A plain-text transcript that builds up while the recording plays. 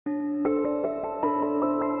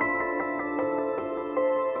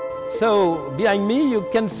So behind me you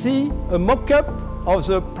can see a mock-up of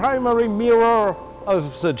the primary mirror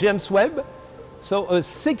of the James Webb. So a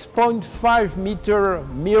 6.5 meter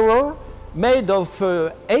mirror made of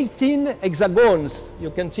 18 hexagons. You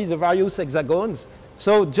can see the various hexagons.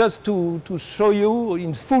 So just to show you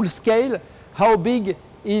in full scale how big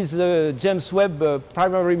is the James Webb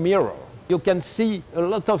primary mirror. You can see a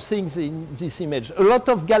lot of things in this image, a lot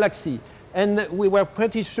of galaxies. And we were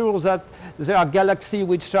pretty sure that there are galaxies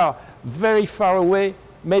which are very far away,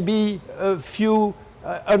 maybe a few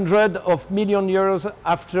hundred of million years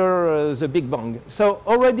after the Big Bang. So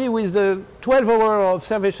already with the 12-hour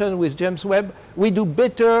observation with James Webb, we do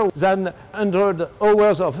better than 100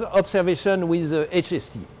 hours of observation with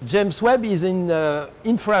HST. James Webb is in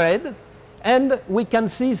infrared, and we can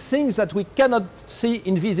see things that we cannot see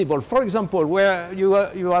invisible. For example, where you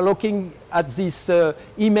are looking at this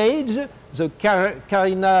image, the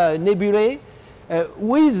Carina Nebulae,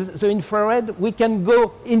 with the infrared, we can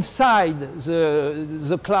go inside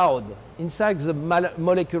the cloud, inside the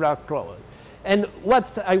molecular cloud. And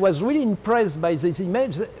what I was really impressed by this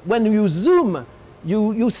image, when you zoom,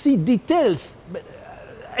 you see details,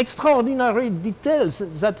 extraordinary details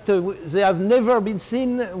that they have never been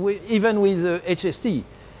seen even with HST.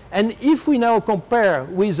 And if we now compare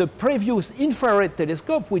with the previous infrared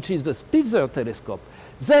telescope, which is the Spitzer telescope,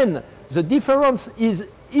 then the difference is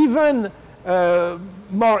even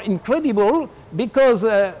more incredible, because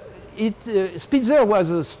Spitzer was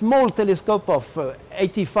a small telescope of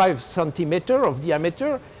 85 centimeters of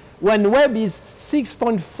diameter, when Webb is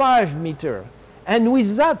 6.5 meters. And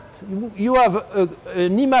with that, you have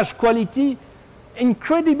an image quality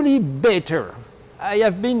incredibly better. I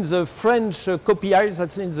have been the French copier,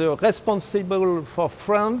 that's the responsible for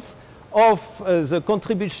France, of the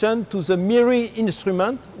contribution to the MIRI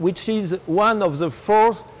instrument, which is one of the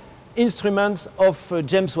 4 instruments of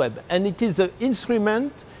James Webb. And it is the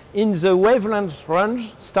instrument in the wavelength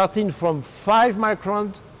range starting from 5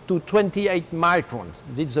 microns to 28 microns.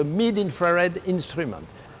 It's a mid-infrared instrument.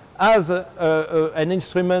 As an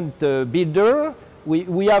instrument builder,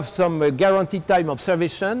 we have some guaranteed time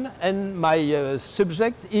observation, and my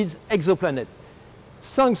subject is exoplanet.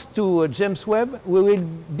 Thanks to James Webb, we will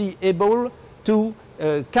be able to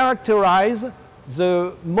characterize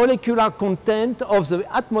the molecular content of the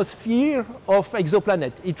atmosphere of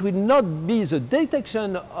exoplanet. It will not be the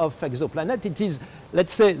detection of exoplanet. It is,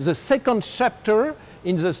 let's say, the second chapter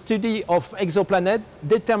in the study of exoplanet,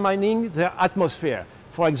 determining their atmosphere.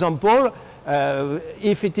 For example,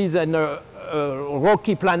 if it is a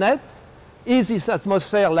rocky planet, is this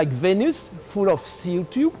atmosphere like Venus, full of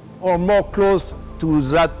CO2, or more close to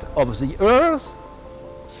that of the Earth?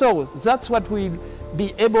 So that's what we'll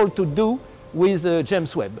be able to do with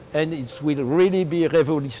James Webb, and it will really be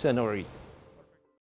revolutionary.